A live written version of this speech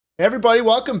Hey everybody,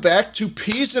 welcome back to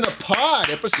Peas in a Pod,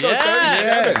 episode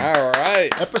 37. All right.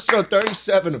 Episode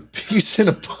 37 of Peas in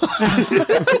a Pod.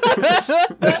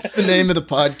 That's the name of the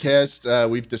podcast.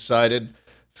 We've decided.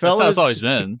 Fellas, That's how it's always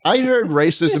been. I heard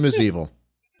racism is evil.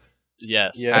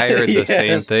 Yes. Yeah. I heard the Yes.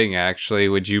 same thing, actually.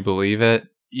 Would you believe it?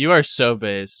 You are so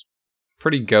base.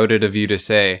 Pretty goated of you to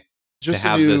say. Just To a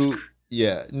have new,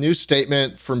 this- new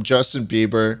statement from Justin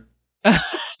Bieber.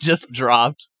 Just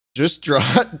dropped. Just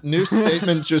dropped. New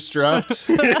statement just dropped.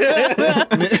 New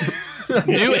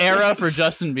era for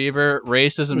Justin Bieber.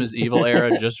 Racism is evil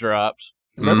era just dropped.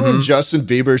 Remember when Mhm. Justin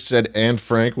Bieber said Anne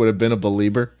Frank would have been a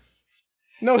belieber?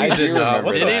 No, he I did do not. remember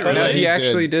What the Did he fuck? really? No, He he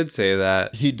actually did. did say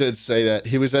that. He did say that.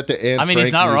 He was at the Anne I mean, Frank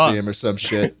he's not Museum wrong. or some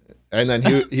shit. And then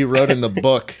he wrote in the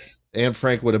book, Anne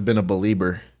Frank would have been a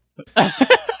belieber.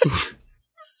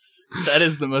 That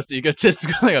is the most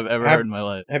egotistical thing I've ever heard in my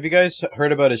life. Have you guys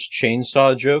heard about his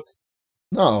chainsaw joke?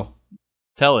 No.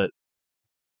 Tell it.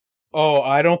 Oh,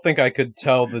 I don't think I could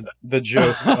tell the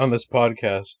joke on this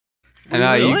podcast. And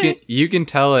Really? you can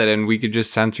tell it, and we could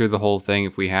just censor the whole thing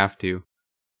if we have to.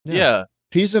 Yeah.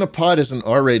 Peas in a Pod is an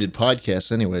R-rated podcast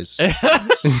anyways.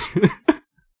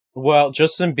 Well,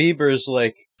 Justin Bieber's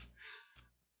like,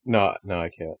 no, I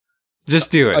can't.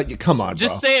 Just do it. Come on,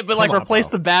 Just bro. say it, but Come like on, replace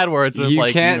bro. the bad words with You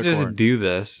like can't unicorn. just do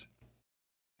this.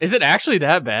 Is it actually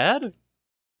that bad?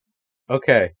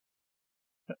 Okay.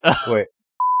 Wait.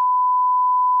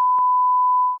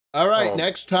 All right, Oh.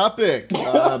 next topic.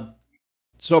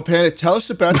 So, Panda, tell us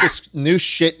about this new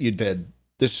shit you did.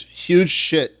 This huge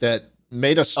shit that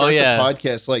made us start yeah. the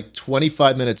podcast like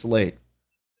 25 minutes late.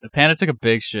 Panda took a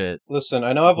big shit. Listen,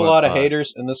 I know I have a What lot of the-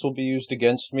 haters, and this will be used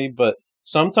against me, but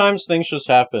sometimes things just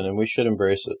happen, and we should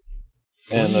embrace it.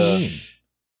 And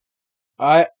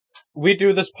we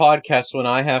do this podcast when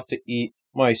I have to eat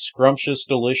my scrumptious,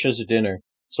 delicious dinner,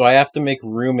 so I have to make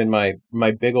room in my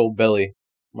big old belly,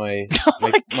 my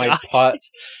my God. pot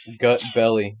gut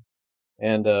belly,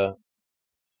 and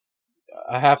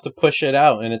I have to push it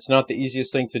out, and it's not the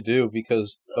easiest thing to do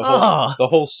because Ugh. the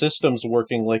whole system's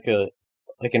working like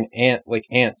an ant, like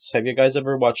ants. Have you guys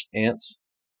ever watched Ants?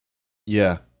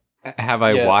 Yeah, Have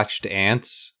I Yeah. watched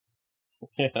ants?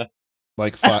 Yeah.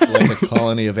 like a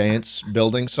colony of ants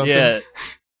building something. Yeah.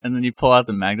 And then you pull out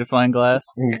the magnifying glass.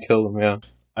 You kill them, yeah.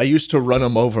 I used to run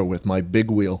them over with my big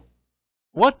wheel.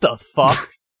 What the fuck?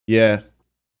 Yeah,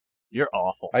 You're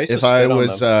awful. I used to if I spit on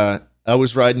was them. I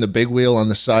was riding the big wheel on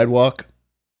the sidewalk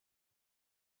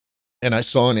and I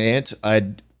saw an ant,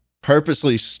 I'd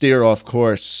purposely steer off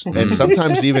course and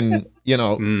sometimes even,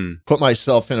 Mm. put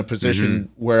myself in a position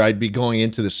where I'd be going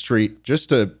into the street just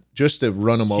to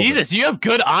run them over. Jesus, you have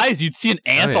good eyes. You'd see an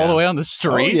ant Oh, all the yeah. way on the Oh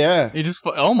street. yeah. You just,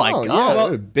 oh my Oh, god. yeah,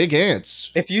 they're big ants.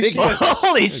 If you Big see ants.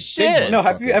 Holy Big shit. ones. no,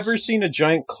 have you motherfuckers. ever seen a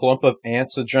giant clump of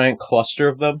ants, a giant cluster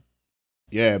of them?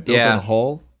 Yeah, building Yeah. a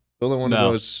hole, building one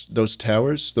No. of those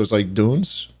towers, those like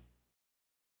dunes.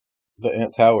 The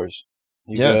ant towers.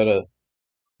 You Yeah. gotta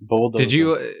bulldoze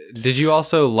Did you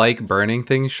also like burning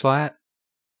things, Schlatt?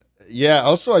 Yeah.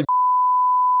 Also,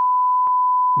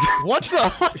 What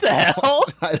the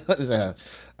hell?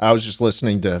 I was just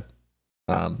listening to.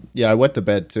 I went to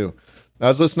bed too. I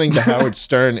was listening to Howard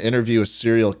Stern interview a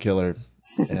serial killer,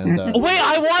 and Wait,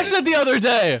 I watched that the other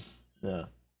day. yeah,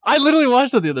 I literally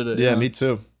watched that the other day. yeah, me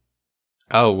too.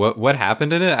 Oh, what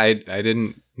happened in it? I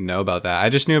didn't know about that. I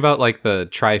just knew about like the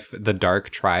dark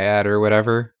triad or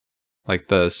whatever, like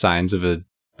the signs of a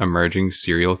emerging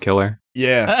serial killer.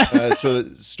 Yeah. So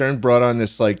Stern brought on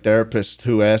this like therapist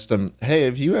who asked him, "Hey,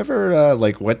 have you ever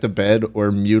like wet the bed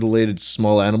or mutilated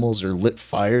small animals or lit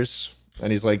fires?"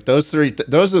 And he's like, "Those are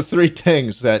the three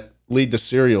things that lead to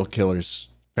serial killers."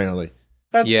 Apparently,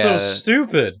 That's Yeah. so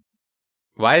stupid.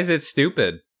 Why is it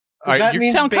stupid? All right, That you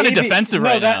means sound kind of baby- defensive no,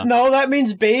 right that, now. No, that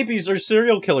means babies are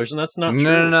serial killers, and that's not true.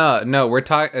 No. We're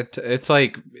talking. It's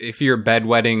like if you're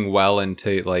bedwetting well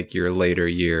into like your later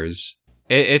years.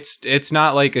 It's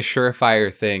not like a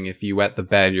surefire thing. If you wet the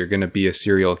bed, you're gonna be a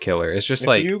serial killer. It's just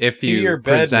if pee you your bed,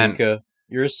 present. Mika,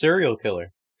 you're a serial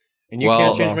killer, and you Well-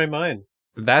 can't change my mind.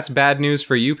 That's bad news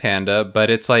for you, Panda. But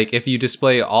it's like if you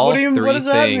display all What three does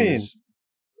that things.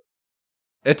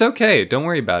 It's okay. Don't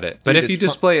worry about it. But Dude, if you it's fu-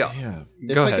 display, yeah,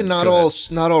 it's Go like ahead, a go ahead.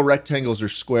 not all rectangles or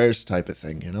squares type of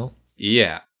thing, you know?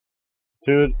 yeah.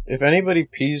 Dude, if anybody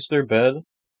pees their bed,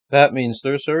 that means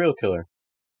they're a serial killer.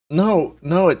 No,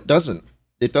 it doesn't.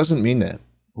 It doesn't mean that.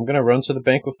 I'm gonna run to the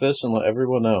bank with this and let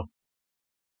everyone know.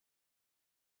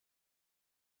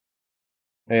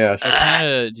 Hey,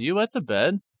 Ash. Do you wet the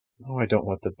bed? No, I don't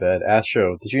want the bed.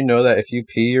 Astro, did you know that if you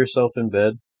pee yourself in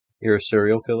bed, you're a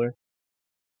serial killer?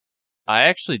 I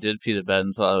actually did pee the bed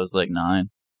until I was like 9.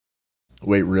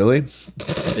 Wait, really?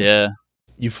 Yeah.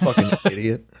 You fucking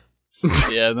idiot.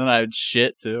 Yeah, and then I would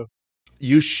shit too.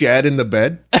 You shat in the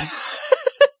bed?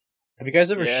 Have you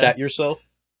guys ever Yeah. shat yourself?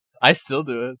 I still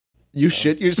do You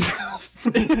shit yourself?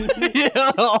 it.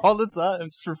 Yeah, all the time,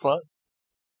 just for fun.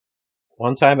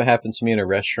 One time it happened to me in a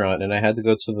restaurant, and I had to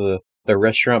go to the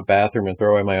restaurant bathroom and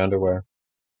throw away my underwear.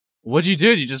 What'd you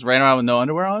do? You just ran around with no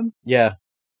underwear on? Yeah,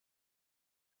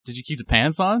 Did you keep the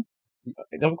pants on?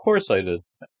 of course I did.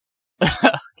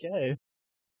 Okay.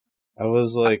 It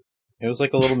was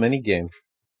like a little mini game.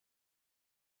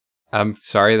 I'm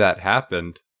sorry that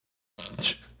happened.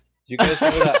 Do you guys know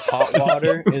that hot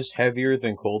water is heavier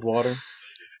than cold water?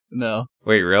 No.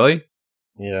 Wait, really?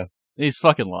 Yeah. He's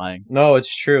fucking lying. No,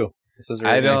 it's true. This is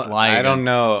I really He's lying don't again.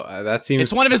 know. That seems.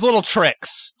 It's one of his little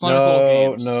tricks. It's one of his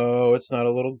little games. No, it's not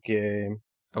a little game.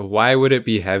 Why would it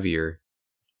be heavier?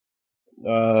 I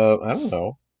don't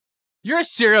know. You're a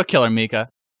serial killer, Mika.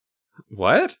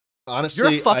 What? Honestly,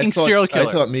 You're a fucking I thought, serial killer.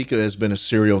 I thought Mika has been a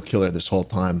serial killer this whole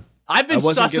time. I've been I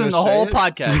wasn't sussing gonna the say whole it.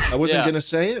 podcast. I wasn't Yeah. going to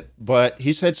say it, but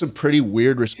he's had some pretty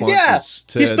weird responses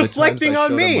to he's the times deflecting I on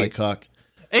showed me. him my cock.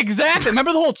 Exactly.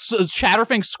 Remember the whole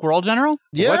Chatterfang Squirrel General?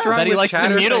 Yeah, What's wrong Betty with likes to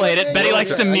Chatterfang mutilate it. Betty Squirrel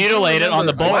likes to General? mutilate it on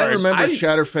the I board. remember I-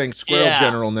 Chatterfang Squirrel Yeah.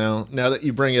 General now. Now that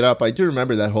you bring it up, I do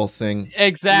remember that whole thing.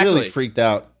 Exactly. Really freaked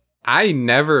out. I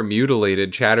never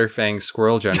mutilated Chatterfang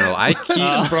Squirrel General. I keep,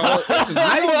 Listen, bro. Listen,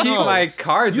 I keep no. my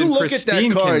cards You in look at that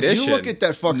pristine card. condition. You look at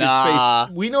that fucker's Nah.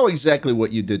 face. We know exactly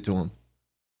what you did to him.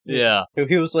 Yeah.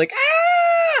 He was like,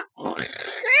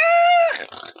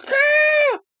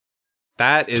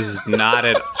 That is not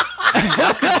it.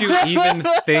 How could you even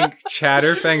think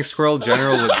Chatterfang Squirrel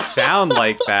General would sound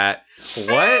like that?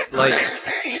 What? Like,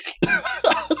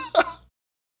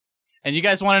 And you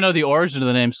guys want to know the origin of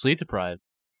the name Sleep Deprived?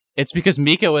 It's because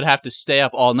Mika would have to stay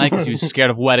up all night because he was scared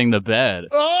of wetting the bed.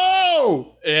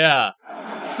 Oh! Yeah.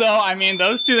 So, I mean,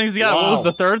 those two things together. What Wow. was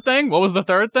the third thing? What was the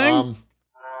third thing?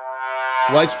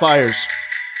 Lights fires.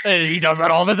 He does that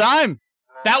all the time.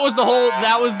 That was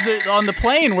on the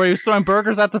plane where he was throwing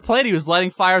burgers at the plate. He was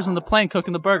lighting fires on the plane,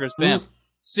 cooking the burgers. Bam.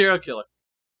 Serial killer.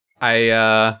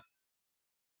 I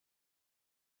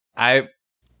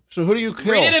So who do you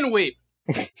kill? Read it and weep.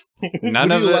 none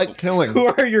who of do you it. like killing? who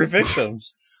are your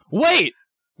victims? Wait,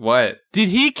 What? did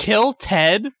he kill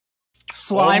Ted?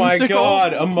 Slimesicle? Oh my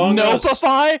god, Among Us.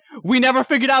 Nopify? We never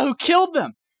figured out who killed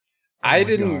them. I my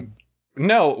didn't. God.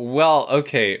 No. Well,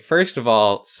 okay. First of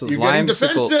all, You're getting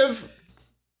Slimesicle. defensive.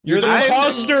 You're the I-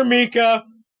 imposter, Mika!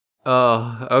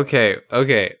 Oh, okay.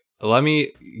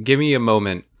 Give me a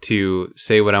moment to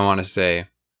say what I want to say.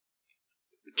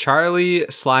 Charlie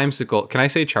Slimesicle. Can I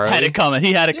say Charlie? Had it coming.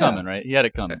 He had it Yeah. coming, right? He had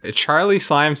it coming. Charlie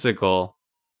Slimesicle.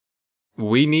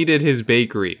 We needed his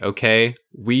bakery, okay?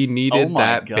 We Oh needed my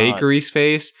that God. bakery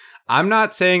space. I'm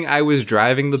not saying I was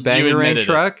driving the Bangarang admitted it.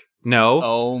 truck. No.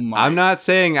 Oh my. I'm not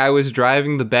saying I was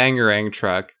driving the Bangarang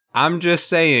truck. I'm just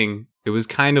saying it was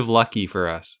kind of lucky for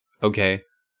us, okay?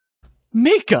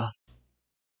 Mika,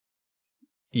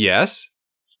 Yes?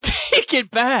 take it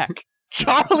back.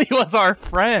 Charlie was our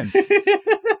friend.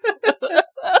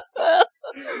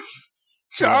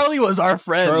 Charlie was our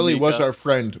friend. Charlie Mika. was our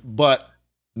friend, but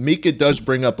Mika does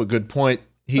bring up a good point.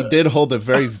 He did hold a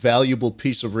very valuable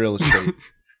piece of real estate.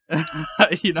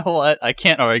 You know what? I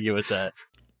can't argue with that.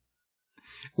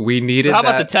 We needed So how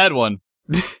about that. the Ted one?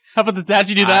 How about how'd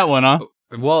you do that one, huh?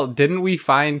 Well, didn't we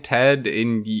find Ted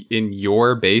in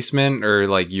your basement or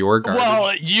like your garbage?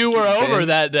 Well, you were over bin?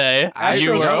 that day. You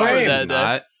Astro's were over framed, that day.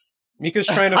 not. Mika's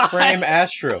trying to frame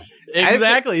Astro.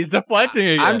 Exactly. He's deflecting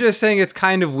again. I'm just saying it's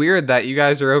kind of weird that you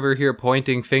guys are over here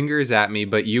pointing fingers at me,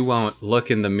 but you won't look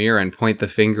in the mirror and point the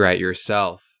finger at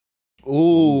yourself.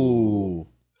 Ooh.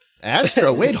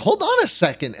 Astro, wait, hold on a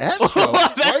second. Astro.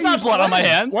 why That's are you not blood on my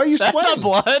sweating? hands. Why are you That's sweating?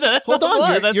 not blood. That's Hold not on,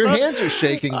 blood. your, That's your not- hands are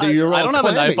shaking. I, You're all I don't have a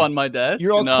clammy. knife on my desk.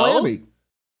 You're all no. clammy.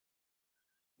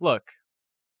 Look.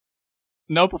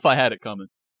 Nope if I had it coming.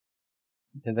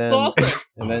 And then, It's awesome.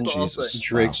 and then It's awesome.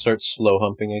 Drake Wow. starts slow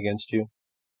humping against you.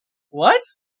 What?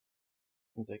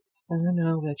 He's like, I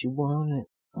know that you want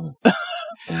it.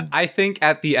 I think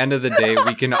at the end of the day,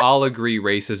 we can all agree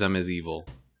racism is evil.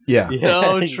 Yeah. Yeah.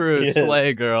 So true, Yeah.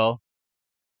 Slay Girl.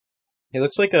 He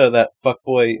looks like that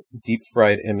fuckboy deep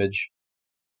fried image.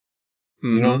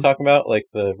 You know what I'm Mhm. talking about? Like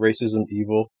the racism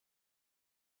evil.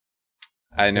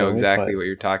 I know Yeah, exactly but- what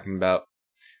you're talking about.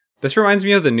 This reminds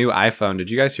me of the new iPhone. Did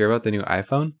you guys hear about the new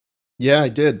iPhone? Yeah, I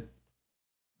did.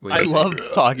 Wait, I love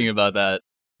talking about that.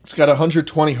 It's got a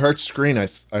 120 hertz screen, I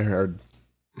heard.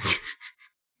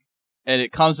 And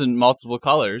it comes in multiple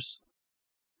colors.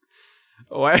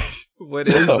 what? What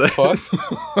is What the this?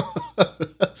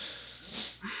 fuck?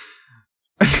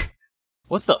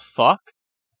 What the fuck?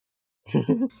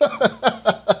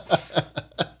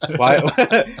 Why?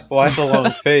 Why the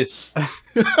long face?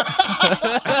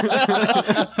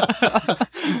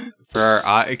 For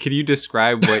our, can you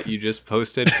describe what you just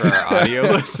posted for our audio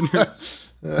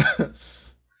listeners?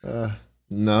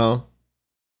 No.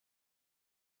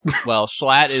 Well,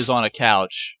 Schlatt is on a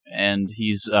couch, and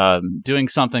he's doing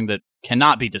something that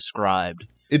cannot be described.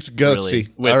 It's goatsy.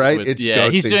 Really. All right? It's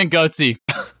goatsy. He's doing goatsy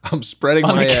I'm spreading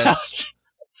on my the ass. couch.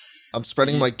 I'm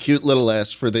spreading my cute little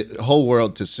ass for the whole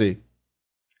world to see.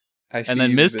 I see And then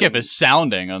you've Mizkif been- is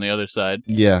sounding on the other side.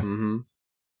 Yeah. Mhm.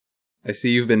 I see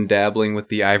you've been dabbling with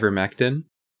the ivermectin.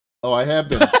 Oh, I have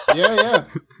been. Yeah.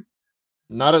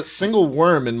 Not a single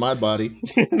worm in my body.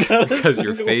 Because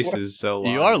your face is so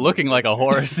long. You are looking like a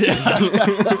horse.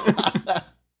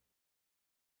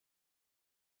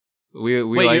 We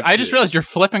Wait, like I just realized you're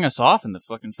flipping us off in the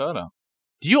fucking photo.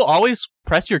 Do you always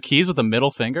press your keys with a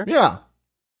middle finger? Yeah.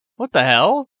 What the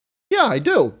hell? Yeah, I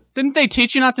do. Didn't they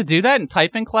teach you not to do that in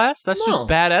typing class? That's No. just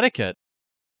bad etiquette.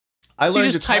 I So you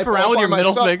learned just to type around all with by your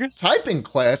middle myself. fingers? Typing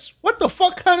class? What the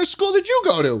fuck kind of school did you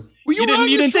go to? Were You running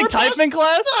didn't the take short bus? typing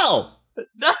class? No.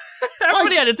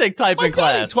 Everybody had to take My typing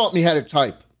daddy class. taught me how to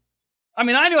type. I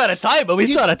mean, I knew how to type, but we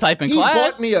He- still had a typing He class.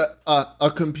 bought me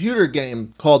a computer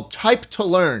game called Type to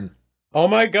Learn. Oh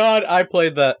my god, I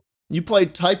played that. You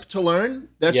played Type to Learn?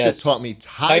 That Yes. shit taught me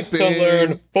Type typing. to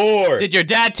learn 4. Did your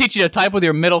dad teach you to type with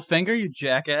your middle finger, you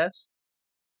jackass?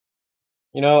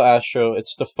 You know, Astro,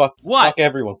 it's the fuck. What? Fuck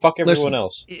everyone. Fuck everyone Listen,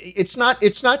 else.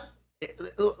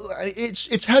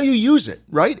 It's how you use it,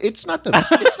 right? It's not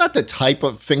the type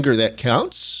of finger that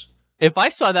counts. If I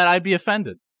saw that, I'd be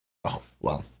offended. Oh,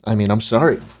 well, I mean, I'm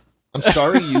sorry. I'm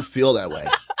sorry you feel that way.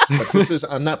 But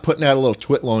I'm not putting out a little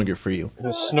twit longer for you.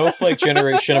 The snowflake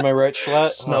generation, am I right,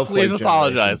 Schlatt? Snowflake Please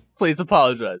apologize. Please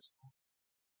apologize.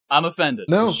 I'm offended.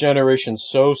 No, This generation's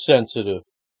so sensitive.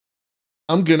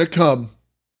 I'm gonna come.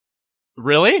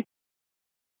 Really?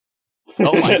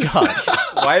 Oh my god.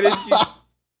 Why did you?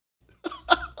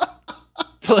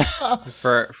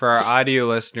 For our audio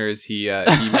listeners, he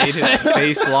made his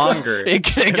face longer. It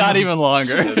got even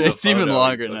longer. The It's even photo.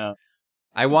 longer now.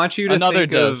 I want you to Another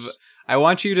think of. dose. I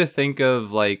want you to think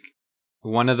of like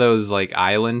one of those like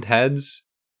island heads.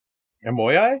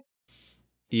 Amoyai?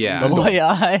 Yeah. Dum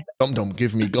Boy, Dum dum,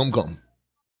 give me gum gum.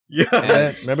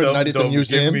 Yeah. Remember Night at the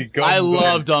Museum? I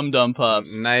love Dum Dum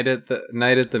Pups. Night at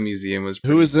the museum was.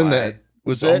 Who was in pretty that?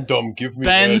 Was Dum that dum, give me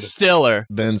Ben head. Stiller.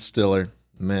 Ben Stiller?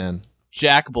 Man,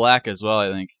 Jack Black as well,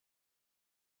 I think.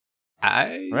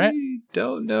 I Right?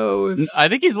 don't know. If, I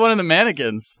think he's one of the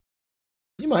mannequins.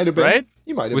 you might have been. Right?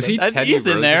 You might have was been. he I think Teddy he's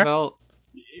in there. Roosevelt?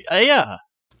 Yeah.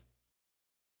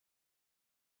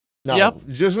 No, Yep.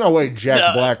 there's no way Jack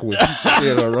No. Black was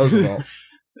Theodore Roosevelt.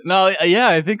 No, yeah,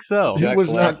 I think so. He Jack was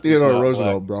Black not Theodore was not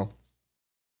Roosevelt, bro.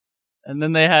 And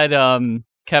then they had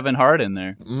Kevin Hart in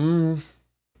there. Did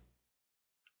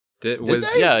Did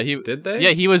was they? Yeah, he did they?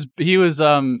 Yeah, he was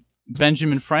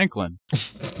Benjamin Franklin.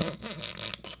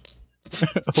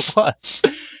 What?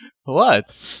 What?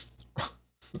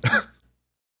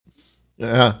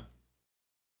 Yeah.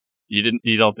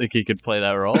 You don't think he could play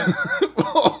that role?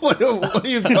 what are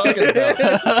you talking about?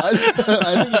 I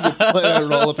think he could play that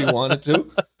role if he wanted to.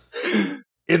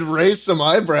 It'd raise some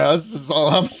eyebrows, is all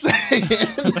I'm saying.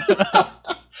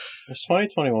 It's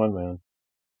 2021, man.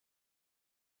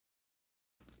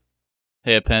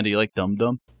 Hey, Append, do you like Dum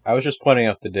Dum? I was just pointing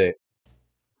out the date.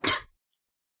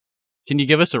 Can you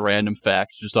give us a random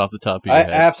fact just off the top of your I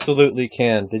head? absolutely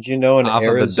can. Did you know in Off of the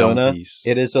dome Arizona piece.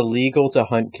 it is illegal to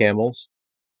hunt camels?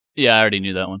 Yeah, I already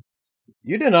knew that one.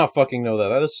 You did not fucking know that.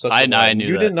 That is such I a lie. knew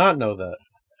You that. did not know that.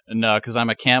 No, because I'm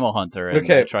a camel hunter, and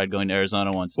Okay. I tried going to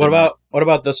Arizona once. What didn't I?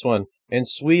 about this one? In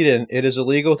Sweden, it is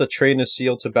illegal to train a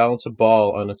seal to balance a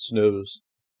ball on its nose.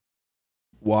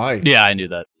 Why? Yeah, I knew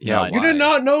that. Yeah, No, I You knew Why? did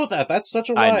not know that. That's such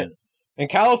a I lie. knew. In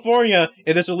California,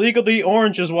 it is illegal to eat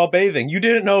oranges while bathing. You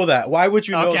didn't know that. Why would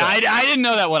you know Okay, that? I didn't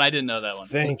know that one. I didn't know that one.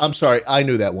 Thank you. I'm sorry, I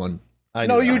knew that one. I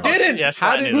No, knew you that one. didn't. Yes,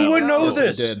 How I did knew who that would one. know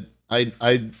Yes, this? I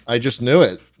did. I just knew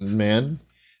it, man.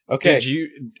 Okay, Did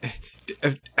you?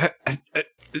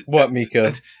 what,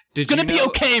 Mika? It's gonna be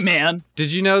okay, man.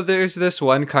 Did you know there's this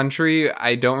one country,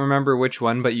 I don't remember which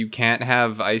one, but you can't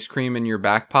have ice cream in your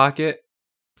back pocket?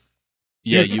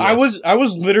 Yeah, Dude, you. I was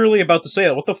literally about to say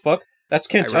that. What the fuck? That's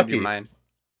I read Kentucky. your mind.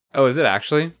 Oh, is it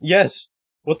actually? Yes.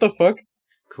 What the fuck?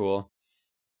 Cool.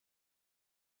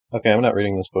 Okay, I'm not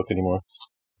reading this book anymore.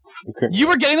 You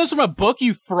were getting those from a book,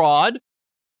 you fraud.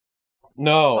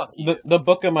 No, Fuck you. the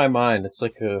book in my mind. It's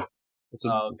like a. It's a.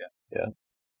 Oh, okay.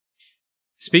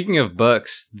 Speaking of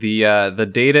books, the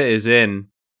data is in,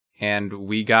 and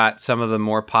we got some of the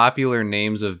more popular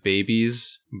names of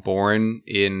babies born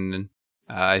in,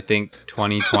 I think,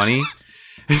 2020.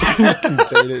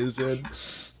 Data is in.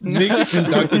 Mika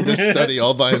conducted this study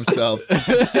all by himself.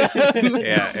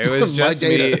 Yeah, it was just my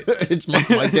data. me. It's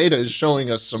my data is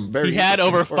showing us some very. He had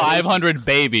over interesting correlations. 500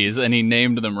 babies, and he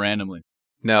named them randomly.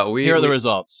 No, Here are the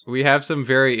results. We have some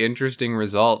very interesting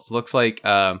results. Looks like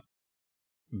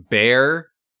bear,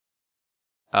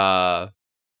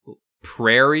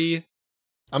 prairie.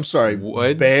 I'm sorry.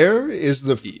 Woods? Bear is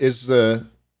the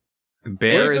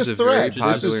Bear What is is this a very thread?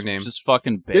 popular name. Just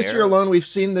fucking bear. This year alone, we've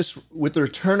seen this with the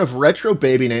return of retro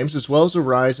baby names, as well as a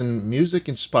rise in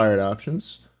music-inspired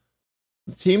options.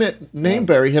 The team at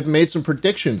Nameberry have made some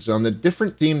predictions on the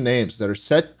different theme names that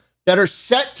are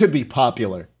set to be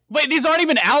popular. Wait, these aren't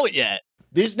even out yet.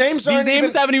 These names These aren't names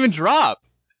even haven't even dropped.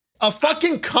 a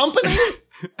fucking company.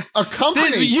 A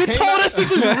company. You came told out- us this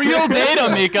was real data,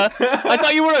 Mika. I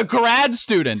thought you were a grad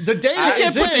student. The data You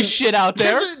can't is put in. this shit out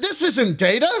there. This isn't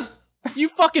data. You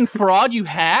fucking fraud, you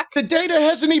hack. The data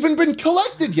hasn't even been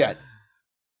collected yet.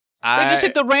 They just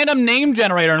hit the random name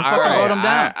generator and fucking wrote them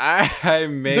down.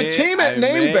 The team at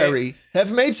Nameberry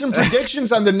have made some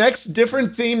predictions on the next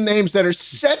different theme names that are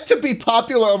set to be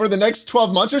popular over the next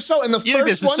 12 months or so. And the You think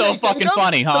first this is one so they think fucking of-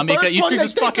 funny, huh, the Mika? first You one treat they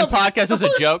this think fucking of- podcast the as a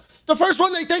first- joke? The first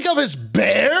one they think of is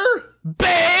Bear.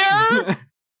 Bear?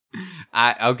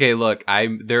 Okay, look,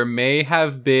 there may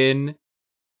have been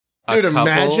a Dude, couple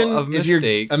imagine of if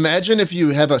mistakes. imagine if you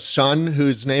have a son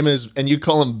whose name is, and you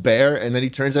call him Bear, and then he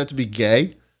turns out to be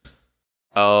gay.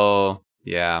 Oh,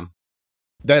 yeah.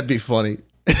 That'd be funny.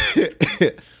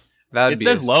 That'd It be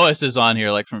says Lois is on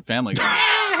here, like from Family Guy.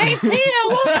 Hey, Peter,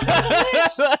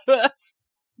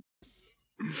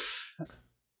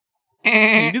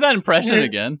 Can you do that impression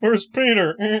again? Where's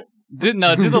Peter? Do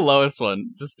the Lois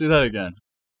one. Just do that again.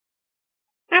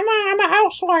 I'm a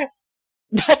housewife.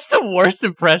 That's the worst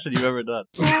impression you've ever done.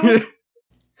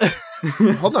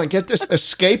 Hold on, get this: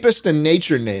 escapist and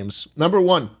nature names. Number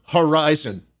 1,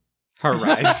 Horizon.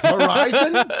 Horizon.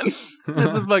 Horizon.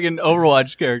 That's a fucking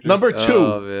Overwatch character. Number 2,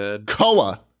 Oh, man.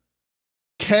 Koa.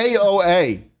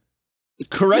 Koa.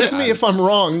 Correct me if I'm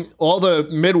wrong, all the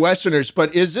Midwesterners,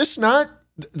 but is this not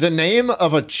the name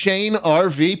of a chain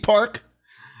RV park?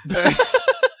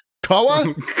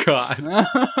 Koa? God.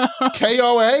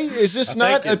 KOA? Is this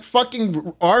not a fucking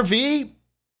RV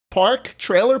park?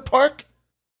 Trailer park?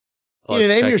 You Let's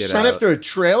name check your it son out. after a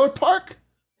trailer park?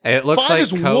 It looks 5 like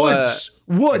is Koa-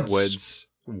 Woods.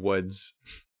 Woods.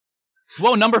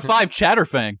 Whoa, number 5,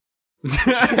 Chatterfang.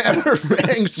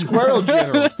 Chatterfang Squirrel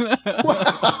General.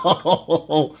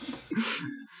 Wow.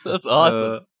 That's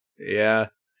awesome. Yeah.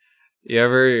 You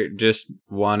ever just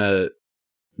want to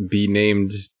be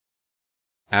named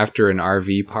after an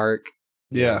RV park?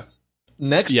 Yeah.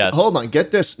 Next, Yes. hold on,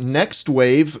 get this. Next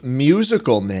wave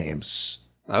musical names.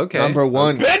 Okay. Number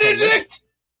 1. Benedict!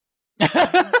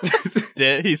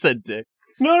 He said dick.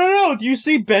 No. Do you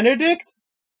see Benedict?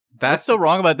 What's That's so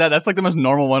wrong about that? That's like the most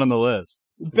normal one on the list.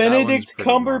 Benedict pretty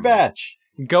normal.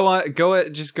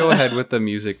 Cumberbatch. just go ahead with the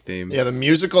music theme. Yeah, the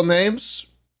musical names.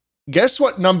 Guess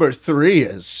what number 3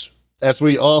 is? As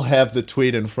we all have the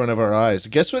tweet in front of our eyes.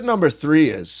 Guess what number 3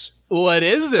 is? What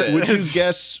is it?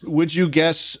 Would you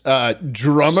guess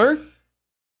drummer?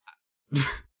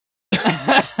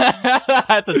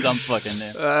 That's a dumb fucking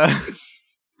name.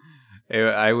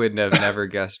 I would have never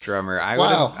guessed drummer. I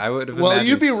would have. Well,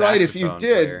 you'd be right if you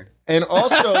did. Player. And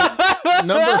also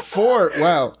number 4.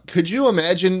 Wow, could you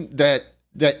imagine that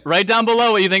Write down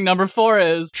below what you think number 4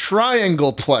 is.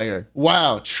 triangle player?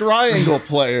 Wow, triangle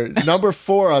player. Number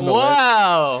 4 on the list.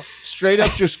 Wow. Straight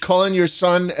up just calling your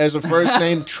son as a first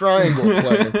name triangle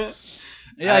player.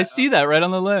 Yeah, I see that right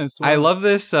on the list. I Wow. love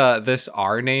this this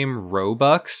R name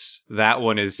Robux. That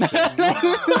one is sick.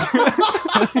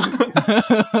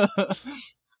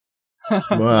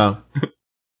 Wow.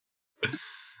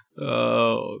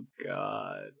 Oh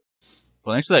god.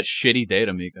 Well, thanks for that shitty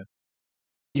data, Mika.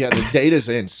 Yeah, the data's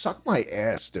in. Suck my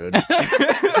ass, dude.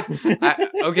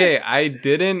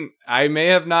 I may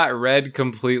have not read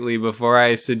completely before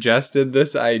I suggested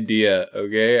this idea,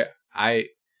 okay? I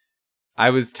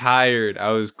was tired, I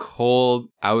was cold,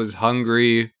 I was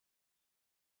hungry.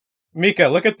 Mika,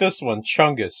 look at this one,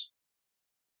 Chungus.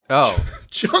 Oh,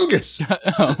 Chungus.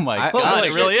 Oh my I- god, holy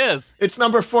it really is. It's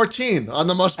number 14 on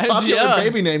the most popular Yeah.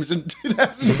 baby names in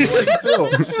 2022.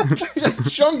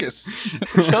 Chungus.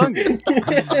 Chungus.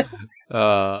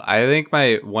 I think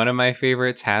one of my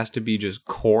favorites has to be just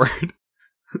Cord.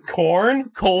 Corn?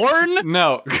 Corn?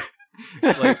 No.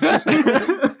 like,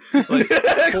 like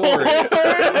Cord.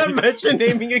 Imagine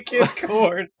naming a kid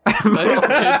Cord.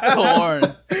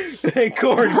 Corn. Hey,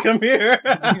 Cord, come here.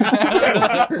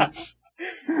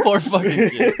 Poor fucking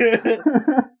kid.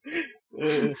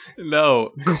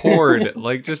 No, chord,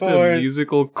 like just a Chord.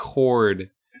 musical chord.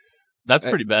 That's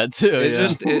pretty bad too.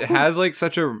 It has like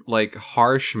such a like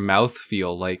harsh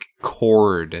mouthfeel, like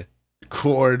chord.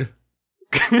 Cord.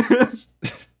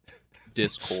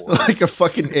 Discord. Like a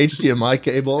fucking HDMI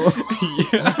cable.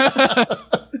 Yeah.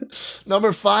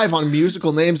 Number 5 on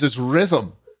musical names is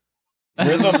Rhythm.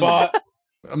 Rhythm bot.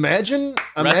 Imagine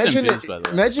Rest in peace, by the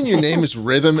way. imagine your name is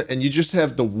Rhythm and you just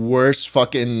have the worst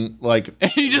fucking like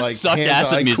You just like suck ass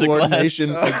hand-eye at music class.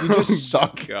 coordination. Like you just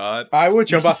suck. God. I would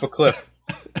jump off a cliff.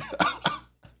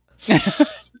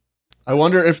 I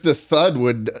wonder if the thud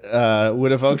would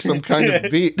evoke some kind of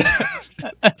beat.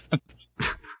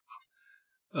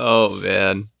 Oh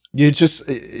man. You just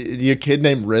your kid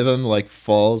named Rhythm like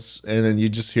falls and then you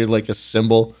just hear like a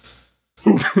cymbal.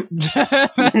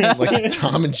 Like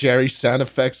Tom and Jerry sound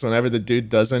effects whenever the dude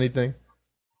does anything.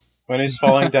 When he's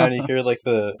falling down, you hear like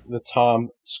the Tom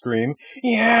scream,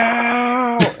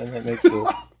 yeah, and that makes it.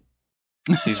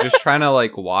 He's just trying to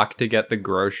like walk to get the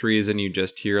groceries and you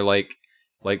just hear like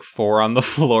 4 on the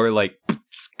floor like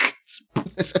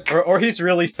Or he's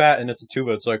really fat and it's a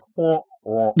tuba. It's like.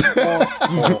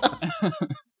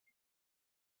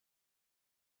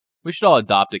 We should all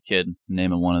adopt a kid.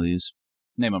 Name him one of these.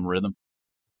 Name him Rhythm.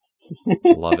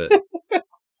 Love it.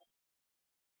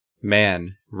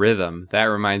 Man, Rhythm. That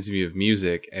reminds me of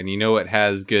music. And you know what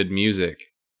has good music?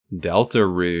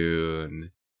 Deltarune.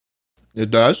 It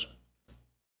does?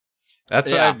 That's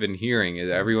what Yeah. I've been hearing. Is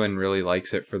everyone really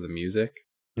likes it for the music?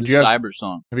 Did you guys, Cyber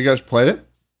song. have you guys played it?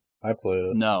 I played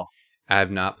it. No. I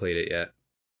have not played it yet.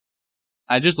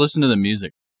 I just listen to the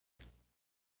music.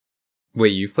 Wait,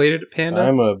 you've played it, Panda?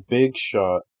 I'm a big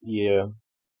shot. Yeah.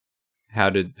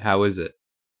 How is it?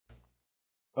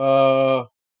 Well,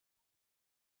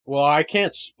 I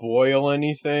can't spoil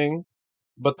anything,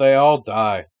 but they all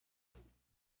die.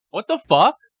 What the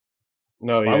fuck?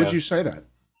 No, Why would you say that?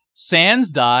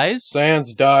 Sans dies?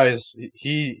 Sans dies.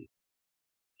 He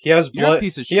has You're a blood.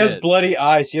 piece of He has shit. bloody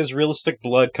eyes. He has realistic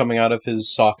blood coming out of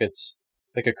his sockets,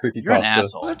 like a creepy You're an pasta.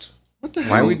 asshole. What the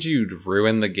hell? Why would you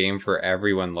ruin the game for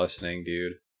everyone listening,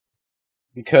 dude?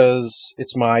 Because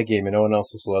it's my game and no one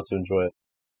else is allowed to enjoy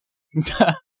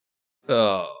it.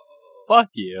 Oh, Fuck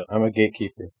you. I'm a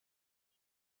gatekeeper.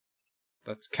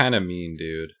 that's kind of mean,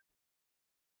 dude.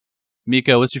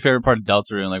 Miko, what's your favorite part of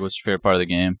Deltarune? Like, what's your favorite part of the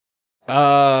game?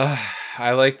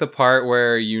 I like the part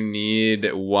where you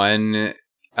need one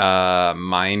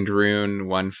mind rune,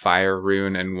 one fire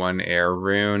rune, and one air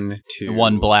rune to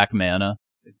One black mana.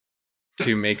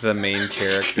 to make the main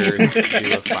character do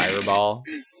a fireball.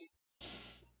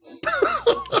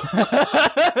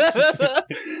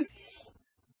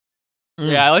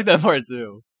 Yeah, I like that part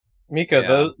too. Mika,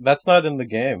 Yeah. that's not in the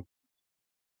game.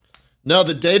 No,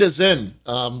 the data's in.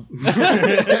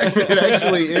 It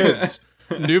actually is.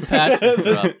 New patch just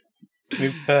dropped.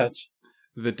 New patch.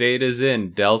 The data's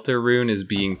in. Deltarune is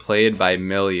being played by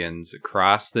millions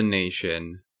across the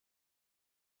nation.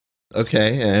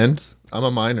 Okay, and I'm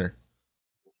a minor.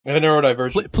 I have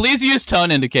neurodivergent. Please use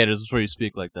tone indicators before you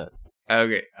speak like that.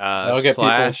 Okay, I'll get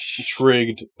slash people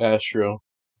intrigued, Astro.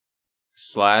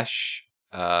 slash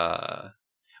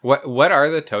what are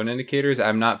the tone indicators?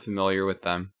 I'm not familiar with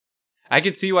them. I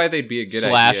could see why they'd be a good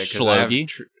Slash idea. 'Cause I have Shlogi?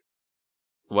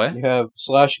 What? You have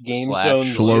 /Game Slash Zone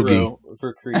Shlogi. 0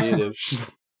 for creative.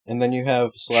 And then you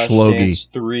have Shlogi.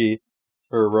 /Dance 3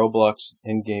 for Roblox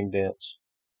in-game dance.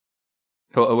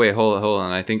 Oh, wait, hold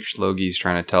on. I think Shlogi's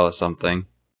trying to tell us something.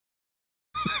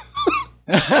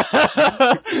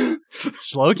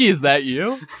 Shloki, is that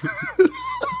you?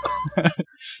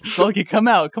 Shloki, come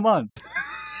out. Come on.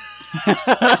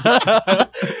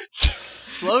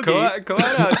 Shloki. Come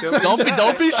on out.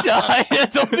 Don't be shy.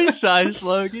 Don't be shy,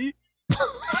 Shloki.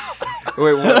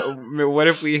 Wait, what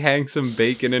if we hang some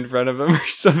bacon in front of him or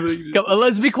something? Come,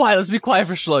 let's be quiet. Let's be quiet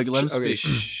for Shloki. Let him Okay,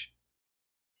 speak. shh.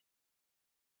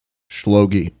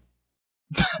 Shlogi.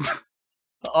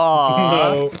 Aww.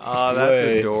 Oh, that's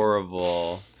way.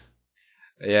 adorable.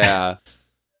 Yeah.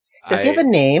 Does he have a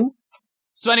name?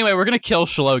 So anyway, we're gonna kill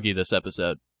Shloki this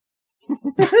episode.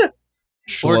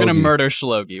 We're gonna Shlogi. murder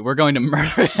Shloki. We're going to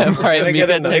murder him. All right, Can I get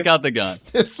Mika, a knife? take out the gun.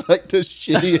 It's like the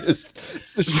shittiest.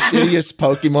 It's the shittiest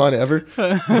Pokemon ever.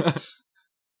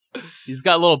 He's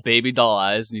got little baby doll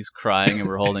eyes and he's crying and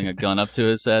we're holding a gun up to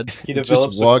his head. He Just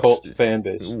develops a walks- cult fan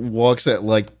base. Walks at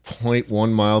like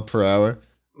 0.1 mile per hour.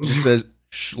 Just says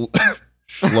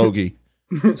Shlogi.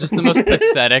 Just the most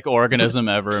pathetic organism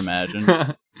ever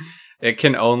imagined. It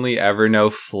can only ever know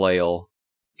flail.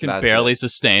 Can That's barely it.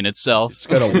 sustain itself. It's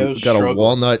got No a struggle.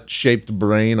 walnut-shaped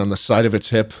brain on the side of its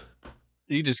hip.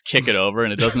 You just kick it over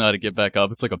and it doesn't know how to get back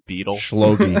up. It's like a beetle.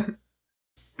 Shlogi.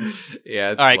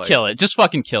 Yeah. It's All right, like- kill it. Just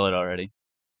fucking kill it already.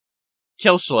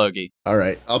 Kill Shlogi. All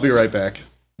right, I'll be right back.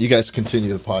 You guys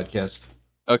continue the podcast.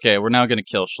 Okay, we're now gonna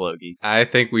kill Shlogi. I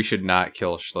think we should not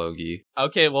kill Shlogi.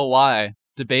 Okay, well, why?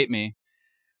 Debate me.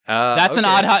 That's an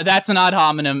odd. That's an ad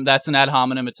hominem. That's an ad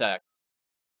hominem attack.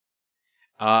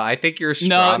 I think you're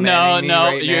No, strawmanning me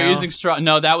right you're now. using straw.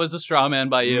 No, that was a straw man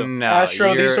by you. No,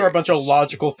 Astro, these you're- are a bunch of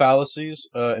logical fallacies.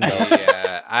 No.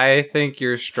 Yeah, I think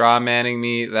you're strawmanning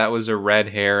me. That was a red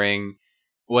herring.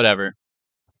 Whatever.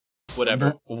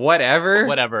 Whatever. Whatever.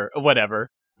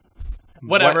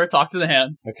 Whatever. Talk to the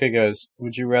hand. Okay, guys,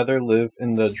 would you rather live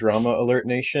in the Drama Alert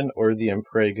Nation or the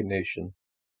Impregnation?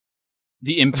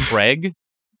 The impreg,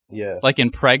 Yeah, like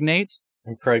impregnate.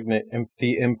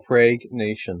 the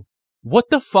Impregnation.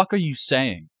 What the fuck are you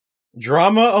saying?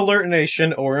 Drama Alert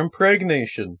Nation or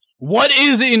Impregnation? What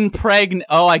is impregnate?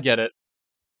 Oh, I get it.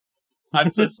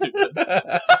 I'm so stupid.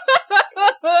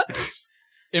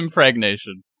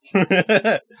 Impregnation.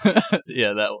 Yeah,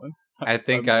 that one. I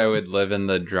think I would live in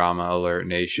the Drama Alert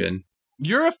Nation.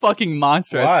 You're a fucking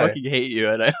monster. Why? I fucking hate you,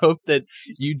 and I hope that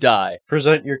you die.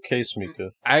 Present your case,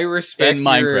 Mika. I respect In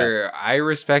I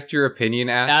respect your opinion,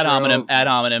 Astro. Ad hominem. Ad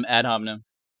hominem. Ad hominem.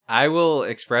 I will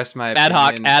express my Ad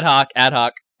hoc. opinion. Ad hoc. Ad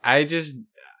hoc. I just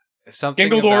something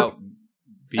Gingledorp. about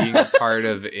being a part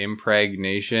of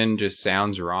impregnation just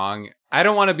sounds wrong. I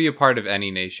don't want to be a part of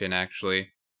any nation, actually.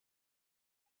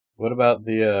 What about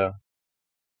the yeah.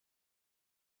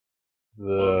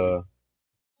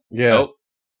 Nope.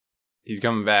 He's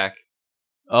coming back.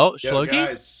 Oh, Yo, Shlogi.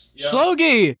 guys. Yo.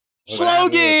 Shlogi. What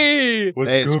Shlogi. What's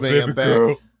Hey, it's good, me, baby I'm back.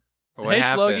 girl? What Hey,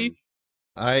 happened?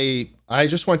 Sluggy. I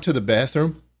just went to the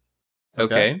bathroom.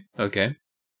 Okay.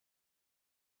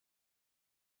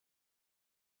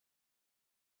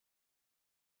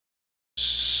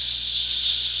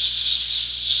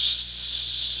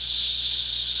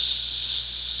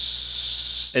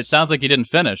 It sounds like you didn't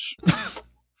finish.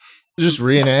 Just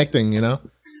reenacting, you know?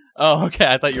 Oh, okay.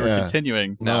 I thought you were Yeah.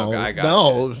 continuing. No, I got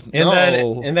no,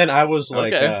 And then I was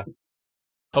like, Okay.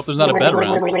 Hope there's not a bed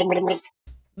around.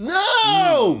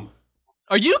 no.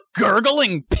 Are you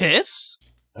gurgling piss?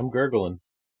 I'm gurgling.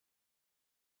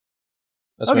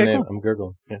 That's Okay, my name. cool. I'm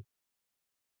gurgling. Yeah.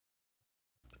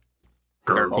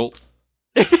 Gurgle.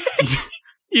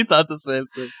 You thought the same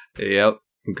thing. Yep.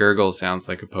 Gurgle sounds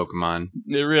like a Pokemon.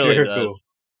 It really Gurgle. does.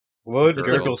 What would It's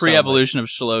It's like gurgle a pre-evolution of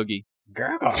Shlogi.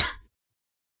 sound like? Gurgle.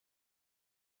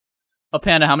 Oh,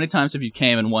 Panda, how many times have you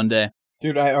came in one day?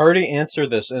 Dude, I already answered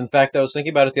this. In fact, I was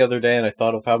thinking about it the other day, and I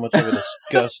thought of how much of a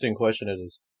disgusting question it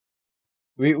is.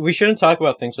 We shouldn't talk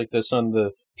about things like this on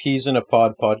the Peas in a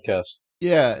Pod podcast.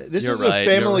 Yeah, this You're is right, a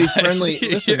family you're right. friendly.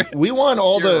 Listen, You're- we want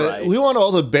all you're the right. we want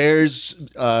all the Bears,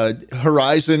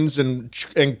 Horizons, and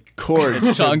Chords to be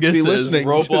Chunguses. listening. to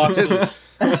Roblox.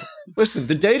 this. Listen,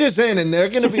 the data's in, and they're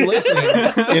going to be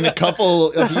listening in a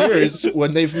couple of years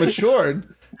when they've matured.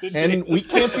 And we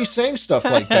can't be saying stuff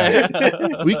like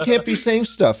that. We can't be saying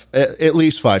stuff at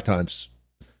least 5 times.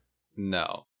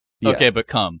 No. Yeah, Okay, but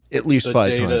come. at least The 5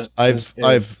 data times.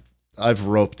 is- I've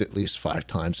roped at least 5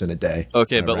 times in a day.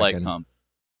 Okay, I but like reckon. come.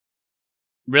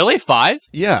 Really? 5?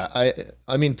 Yeah,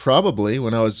 I mean probably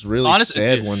when I was really Honest-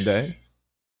 sad one day.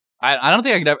 I don't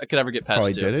think I could ever get past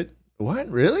Probably 2. did it. What?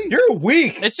 Really? You're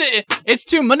weak. It's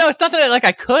too. No, it's not that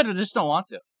I could. I just don't want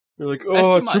to. You're like, That's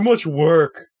oh, too too much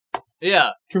work.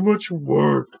 Yeah, Too much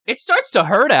work. it starts to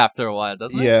hurt after a while,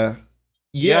 doesn't it? Yeah.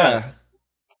 Yeah.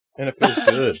 And it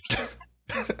feels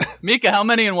good. Mika, how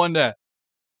many in one day?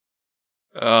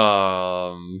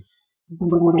 I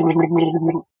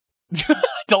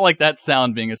don't like that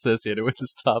sound being associated with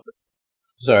this topic.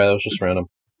 Sorry, that was just random.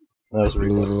 That was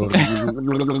real.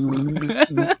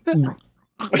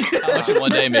 How much in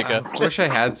one day, Mika? I wish I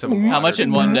had some water. How much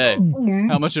in one day?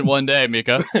 How much in one day,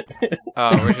 Mika?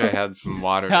 I wish I had some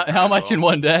water. How much in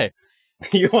one day?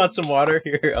 You want some water?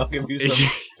 Here, I'll give you some.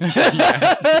 Am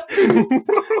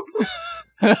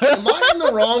I in the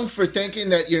wrong for thinking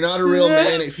that you're not a real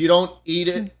man if you don't eat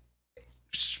it?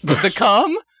 The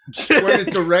cum? Squirt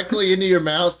it directly into your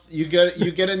mouth. You get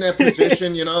in that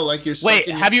position, you know, like you're. Wait,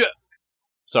 sucking- have you?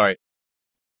 Sorry.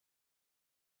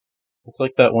 It's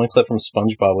like that one clip from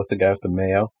SpongeBob with the guy with the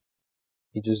mayo.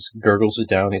 He just gurgles it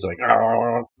down. He's like,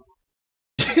 "Arr."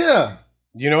 Yeah.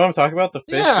 Do you know what I'm talking about? The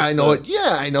fish. Yeah, with I know the- it.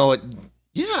 Yeah, I know it.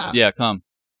 Yeah. Yeah, cum.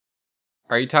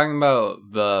 Are you talking about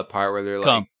the part where they're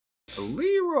Come. like,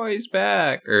 Leroy's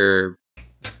back? Or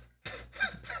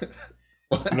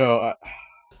No,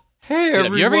 Hey, Dude, have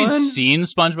everyone! you ever even seen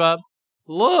SpongeBob?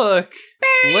 Look,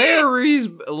 Larry's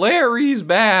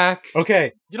back.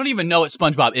 okay, You don't even know what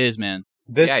SpongeBob is, man.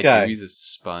 this Yeah, I guy. do. He's a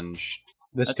sponge.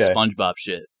 This That's guy. SpongeBob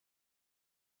shit.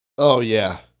 Oh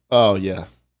yeah. Oh yeah.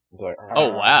 Like,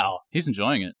 Oh wow, he's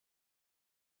enjoying it.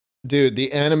 Dude, the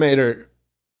animator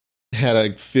had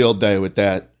a field day with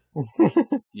that.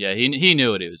 Yeah, he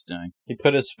knew what he was doing. He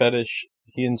put his fetish.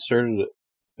 He inserted it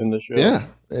in the show. Yeah.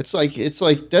 It's like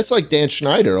that's like Dan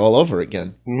Schneider all over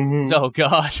again. Mhm. Oh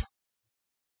god.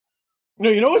 No,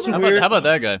 you know what's How weird? about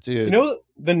that guy? Dude. You know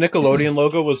the Nickelodeon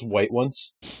logo was white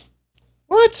once.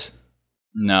 what?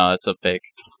 No, that's a fake.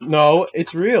 No,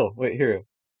 it's real. Wait here.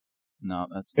 No,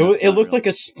 that's. It that's it not looked real. like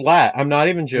a splat. I'm not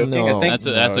even joking. No. I think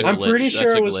That's a No. I'm glitch. pretty That's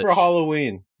sure a it was for glitch.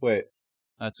 Halloween. Wait.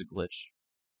 That's a glitch.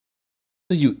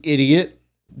 You idiot.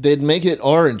 They'd make it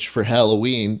orange for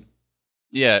Halloween.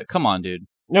 Yeah, come on, dude.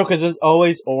 No, because it's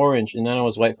always orange, and then it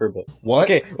was white for a bit. What?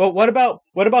 Okay, well, what about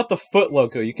the foot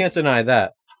logo? You can't deny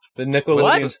that. The Nickelodeon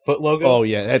What? foot logo. Oh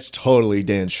yeah, that's totally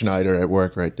Dan Schneider at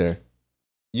work right there.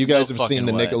 You guys No have seen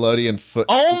the fucking way. Nickelodeon foot.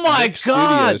 Oh my Nick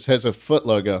God! Studios has a foot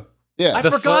logo. Yeah, I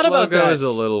The forgot foot about logo that. is a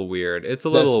little weird. It's a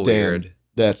That's little Dan. weird.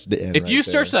 that's Dan. If right you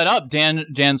there. search that up,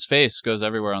 Dan's face goes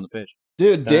everywhere on the page.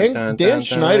 dude, Dun, dun, Dan dun,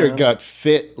 Schneider dun. got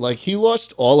fit. Like he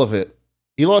lost all of it.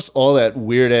 He lost all that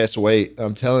weird ass weight.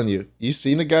 I'm telling you. You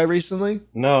seen the guy recently?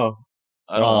 No.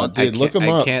 I don't Oh, want dude, to. look him I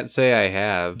up. can't say I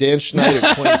have. Dan Schneider,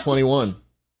 2021.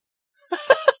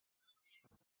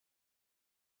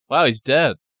 Wow, he's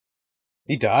dead.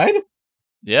 He died?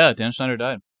 Yeah, Dan Schneider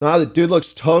died. Nah, the dude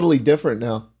looks totally different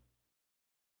now.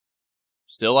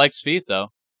 Still likes feet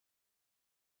though.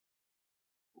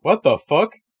 What the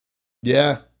fuck?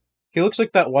 Yeah, He looks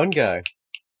like that one guy.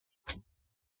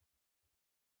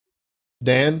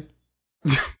 Dan.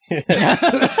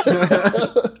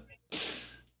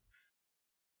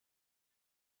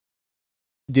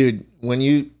 Dude, when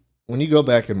you go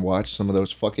back and watch some of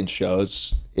those fucking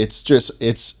shows, it's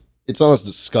almost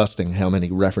disgusting how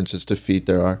many references to feet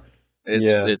there are.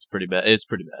 It's pretty bad. It's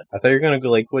pretty bad. I thought you were gonna go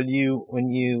like when you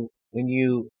In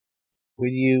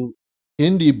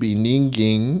the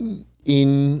beginning,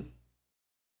 in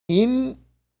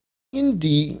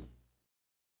the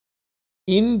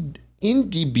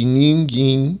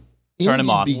beginning. Turn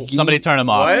him off. Somebody turn him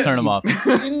off. What? Turn him off.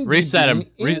 Reset him.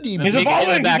 Get in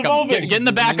the back of him. Get in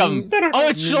the back of him. Oh,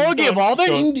 it's Shogi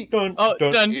evolving? Oh,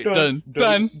 dun dun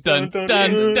dun dun dun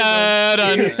dun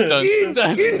dun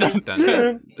dun dun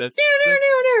dun.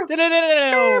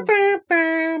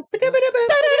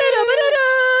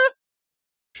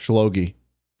 Shlogi.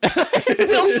 It's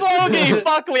still Shogi.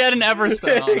 Fuck, we had an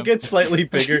Everstone on It him. gets slightly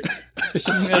bigger. It's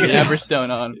just We had an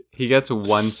Everstone on. He gets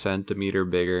 1 centimeter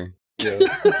bigger. Yeah.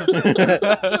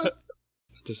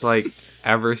 Just like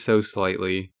ever so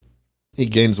slightly. He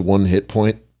gains 1 hit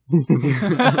point.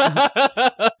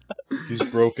 He's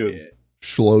broken.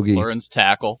 Shlogi. Learns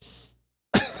tackle.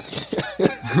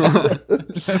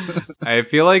 I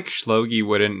feel like Shlogi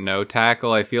wouldn't know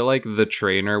tackle. I feel like the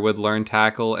trainer would learn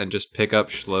tackle and just pick up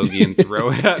Shlogi and throw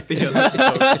it at the other.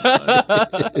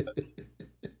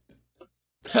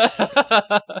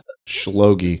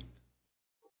 Shlogi.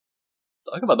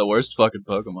 Talk about the worst fucking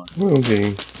Pokemon.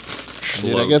 Okay.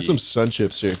 Dude, I got some sun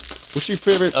chips here. What's your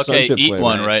favorite sun Okay, chip eat flavor?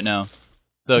 one right now.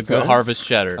 The Okay. Harvest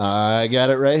Cheddar. I got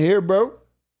it right here, bro.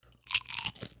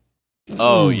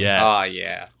 Oh, yes. Oh,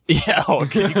 yeah. Yeah, oh,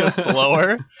 can you go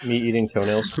slower? Me eating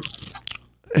toenails.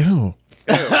 Ew.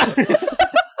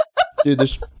 Dude,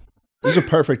 this is a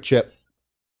perfect chip.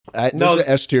 This No. is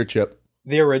an S tier chip.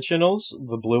 The originals,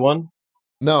 the blue one.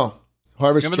 No.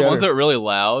 Harvest Remember cheddar. the ones that were really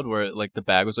loud, where like the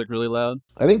bag was like really loud?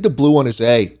 I think the blue one is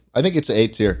A. I think it's A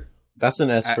tier. That's an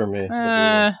S for me. the blue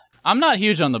one. I'm not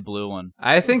huge on the blue one.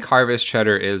 I think Harvest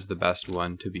Cheddar is the best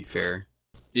one, to be fair.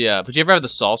 Yeah, but you ever have the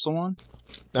salsa one?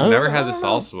 I've never had the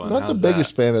salsa one. Not the How's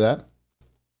biggest fan of that.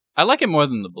 I like it more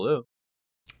than the blue.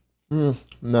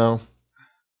 No.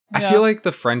 I feel like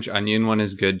the French onion one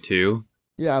is good too.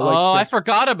 Yeah, I like I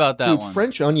forgot about that dude, one.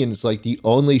 French onion is like the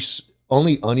only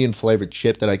onion flavored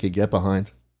chip that I could get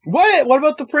behind. What? What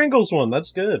about the Pringles one?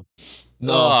 That's good.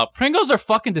 No. Pringles are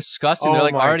fucking disgusting. They're Oh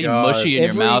like my already God. mushy in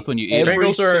your mouth when you eat Every them.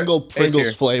 Pringles are single A Pringles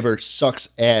tier. flavor sucks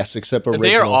ass except original.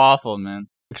 They are awful, man.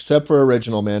 Except for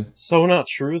original, man. So not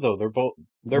true though. They're both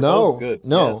No, good.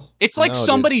 no. Yes. It's like No, dude.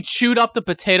 somebody chewed up the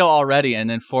potato already and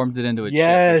then formed it into a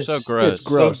Yes. chip. It's so gross. It's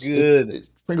gross. So good.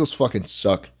 Pringles fucking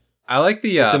suck. I like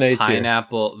the It's an A tier.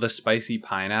 pineapple, the spicy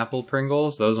pineapple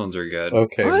Pringles. Those ones are good.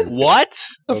 Okay. What?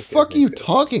 The Okay, fuck are you okay.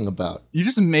 talking about? You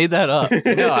just made that up.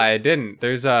 No, I didn't.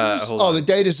 There's hold Oh, on. the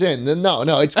data's in. No,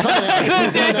 it's coming out.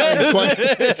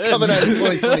 It's coming out in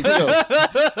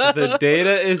 2022. The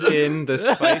data is in. The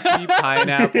spicy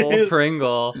pineapple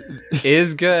Pringle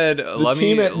is good. The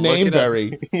team at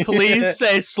Nameberry. Please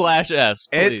say /S,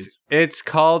 please. It's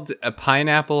called a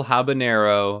pineapple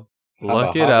habanero.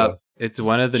 Look it Haba. up. It's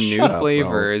one of the new Shut up, bro.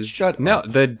 flavors. Shut no,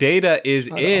 up. the data is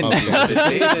Shut in. up. The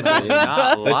data does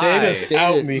not The lie. data's out,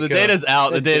 Data- Mika. The data's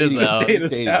out. The data's data- out.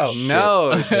 data's out. shit.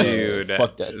 No, dude.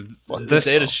 Fuck that. Fuck The that.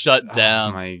 data's shut Oh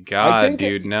down. my god, think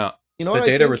dude! No. You know The what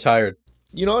data I think? retired.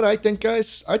 You know what I think,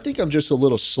 guys? I think I'm just a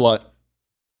little slut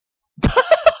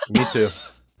Me too.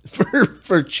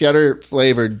 for cheddar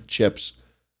flavored chips.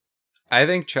 I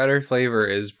think cheddar flavor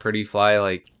is pretty fly.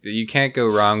 Like you can't go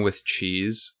wrong with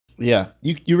cheese. Yeah,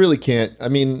 you really can't. I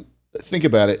mean, think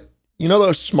about it. You know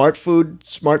those smart food,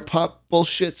 smart pop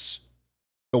bullshits?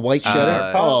 The white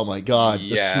cheddar? Oh my god.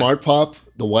 yeah. The smart pop,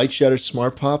 the white cheddar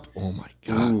smart pop. Oh my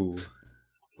god.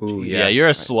 Ooh, Yeah, you're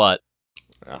a slut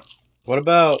What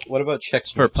about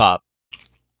Chex for Mix? pop.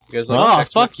 You guys like Oh,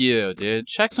 Chex fuck Mix? you, dude.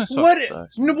 Chex Mix fucking What?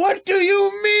 sucks. What do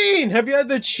you mean? Have you had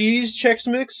the cheese Chex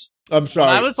Mix? I'm sorry.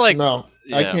 I was like- no,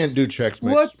 I yeah. can't do Chex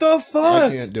Mix. What the I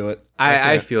fuck? can't do it. I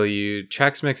can't. feel you.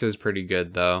 Chex Mix is pretty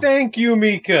good though. Thank you,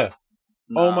 Mika.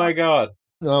 Oh Nah. my god.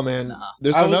 No, man. Nah.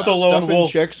 There's I was enough the lone stuff in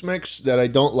wolf. Chex Mix that I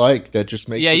don't like that just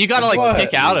makes Yeah, it you gotta like What?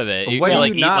 pick out of it. You What can do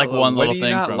like you eat not, like one what little do you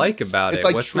thing not from like about It's it?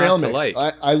 like What's trail not to mix.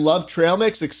 like? I love trail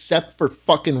mix except for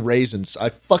fucking raisins. I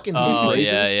fucking hate Oh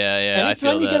raisins. yeah. I feel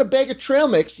Anytime you that. get a bag of trail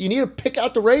mix, you need to pick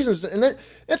out the raisins, and then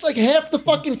that's like half the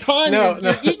fucking time No,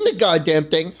 you're eating the goddamn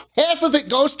thing. Half of it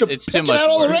goes to It's too picking much out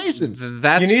all the work. raisins.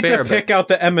 That's you need fair, to pick out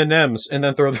the M&Ms and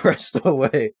then throw the rest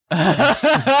away.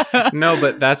 but no,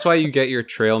 but that's why you get your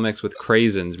trail mix with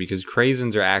craisins because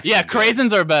craisins are actually Yeah, good.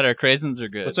 craisins are better. Craisins are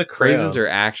good. What's a Craisins crayon? are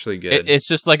actually good. It's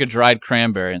just like a dried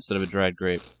cranberry instead of a dried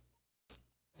grape.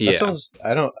 yeah. That sounds.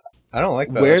 I don't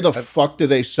like that. Where the I- fuck do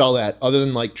they sell that other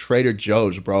than like Trader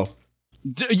Joe's, bro?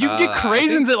 You can get I craisins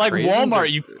think at like craisins Walmart, are-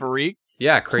 you freak.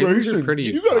 Yeah, craisins Raisin. are pretty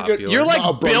You gotta get- popular. You're like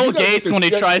Nah, bro, Bill you gotta get Gates the when he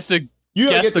Chex- tries to You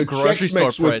gotta Guess get the the grocery Chex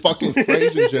Mix store with prices. fucking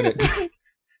raisins in it.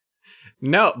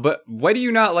 No, but what do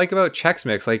you not like about Chex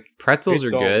Mix? Like pretzels They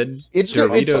are don't. good. It's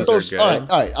Doritos those. are All good.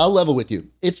 right, I'll level with you.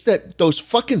 It's that those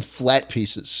fucking flat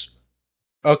pieces.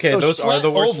 Okay, those are flat the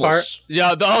worst part. ovals.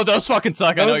 Yeah, those fucking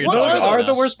suck. I know Those you're talking about are that.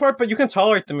 the worst part, but you can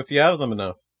tolerate them if you have them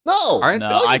enough. No, Aren't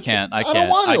No, you I can't. I don't can't.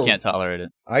 want I them. can't tolerate it.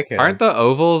 I can. Aren't the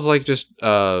ovals like just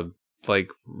like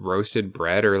roasted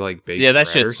bread or like baked Yeah, that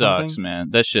bread shit or sucks, something? man.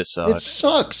 That shit It sucks.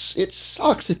 sucks. It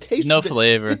sucks. It tastes No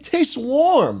flavor. It tastes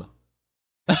warm.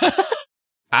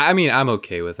 I mean, I'm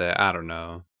okay with it. I don't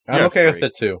know. I'm You're a okay with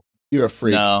freak. it too. You're a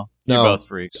freak. No, you're No. both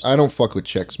freaks. I don't fuck with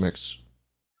Chex Mix.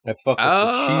 I fuck with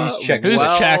the cheese Chex Who's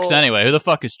well- Chex anyway? Who the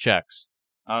fuck is Chex?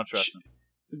 I don't trust him.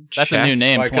 That's a new Chex?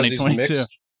 name, Why, 'cause he's 2022.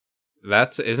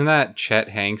 mixed? Isn't that Chet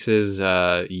Hanks's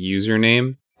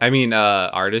username? I mean,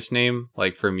 artist name,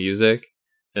 like for music.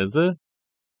 Is it?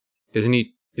 Isn't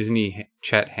he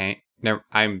Chet Hank? Never.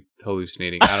 I'm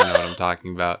hallucinating. I don't know what I'm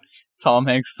talking about. Tom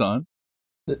Hanks' son?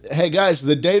 Hey guys,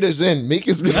 the data's in.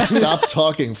 Mika's gonna stop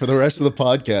talking for the rest of the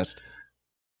podcast.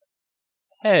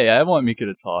 Hey, I want Mika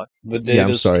to talk. The Yeah, I'm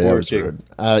data's sorry, that was twerking.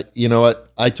 rude. You know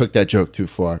what? I took that joke too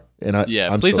far, and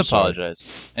Yeah, I'm please so sorry.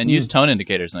 apologize. And use tone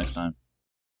indicators next time.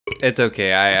 It's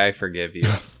okay. I forgive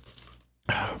you.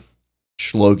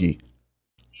 Schlogi.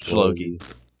 Schlogi.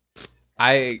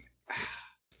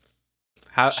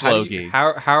 How Schlogi.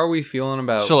 how are we feeling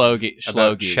about Schlogi.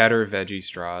 about Schlogi. cheddar veggie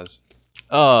straws?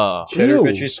 Oh. Cheddar Ew.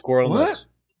 veggie squirrel What? nuts.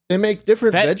 They make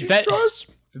different Vet- veggie vet- straws?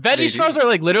 Veggie They straws do. are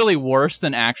like literally worse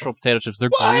than actual potato chips. They're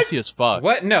What? greasy as fuck.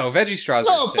 What? No, veggie straws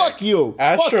No, are sick. fuck you.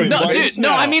 Astro, Fuck you, No, buddy. dude,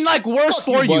 no, I mean like worse Fuck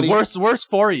for you, you, buddy. worse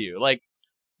for you. Like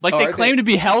Oh, they are claim they- to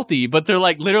be healthy, but they're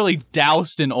like literally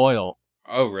doused in oil.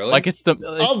 Oh, really? Like it's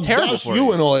I'll terrible douse for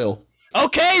you in oil.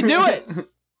 Okay, do it.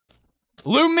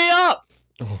 Lube me up.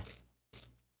 Oh.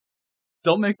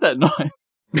 Don't make that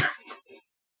noise.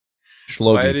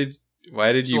 Schlogi.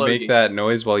 Why did you Schlogi. make that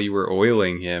noise while you were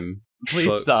oiling him? Please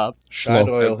Schlo- stop. I'd Schlo.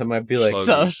 oil him. I'd be like, Schlo-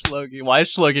 No, Schlogi. Why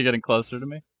is Schlogi getting closer to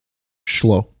me?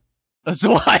 Schlo.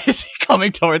 So why is he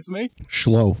coming towards me?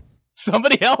 Schlo.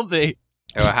 Somebody help me.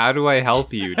 Oh, how do I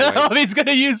help you? Do I- He's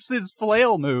gonna use his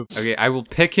flail move. Okay, I will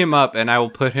pick him up and I will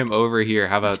put him over here.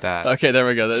 How about that? Okay, there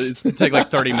we go. It's gonna take like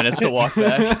 30 minutes to walk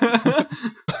back.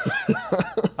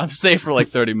 I'm safe for like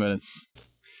 30 minutes.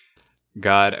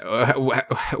 God,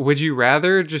 would you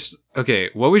rather just okay?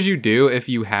 What would you do if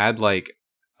you had like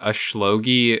a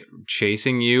Schlogi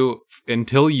chasing you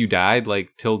until you died,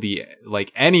 like till the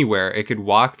like anywhere. It could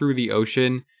walk through the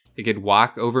ocean, it could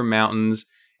walk over mountains,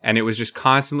 and it was just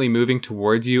constantly moving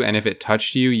towards you, and if it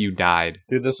touched you, you died.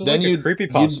 Dude, this is then like a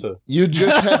creepypasta. You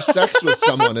just have sex with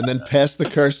someone and then pass the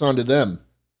curse on to them.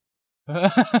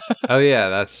 Oh yeah,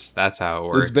 that's how it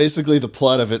works. It's basically the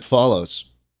plot of It Follows.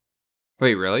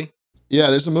 Wait, really? Yeah,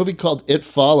 there's a movie called It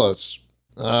Follows.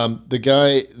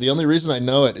 The only reason I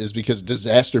know it is because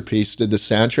Disaster Piece did the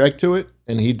soundtrack to it,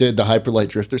 and he did the Hyper Light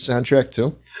Drifter soundtrack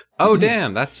too. Oh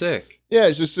damn, that's sick. Yeah,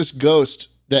 it's just this ghost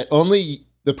that only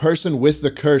the person with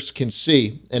the curse can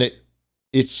see, and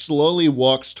it slowly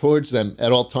walks towards them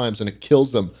at all times, and it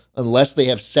kills them unless they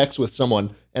have sex with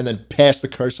someone and then pass the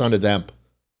curse on to them.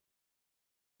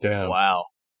 Damn. Wow.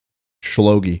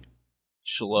 Shlogi.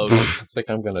 It's like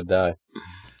I'm gonna die.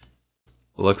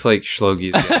 Looks like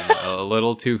Shlogi's getting a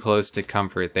little too close to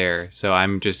comfort there, so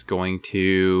I'm just going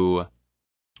to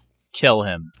kill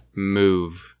him.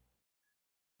 Move.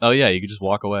 Oh yeah, you could just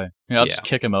walk away. Yeah, I'll just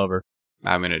kick him over.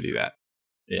 I'm gonna do that.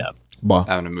 Yeah. Bah.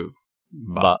 I'm gonna move.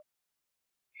 Bah.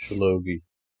 Shlogi.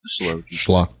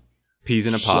 Shla. Peas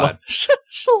in a pod.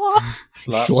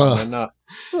 Shla.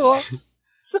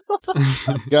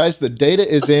 Guys, the data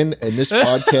is in, and this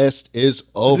podcast is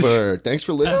over. Thanks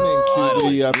for listening to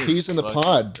the Peas in the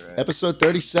Pod, episode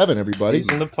 37, everybody.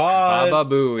 Peas in the Pod. Baba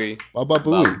Booey. Baba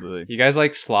Booey. You guys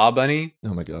like Slaw Bunny?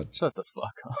 Oh my god. Shut the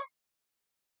fuck up.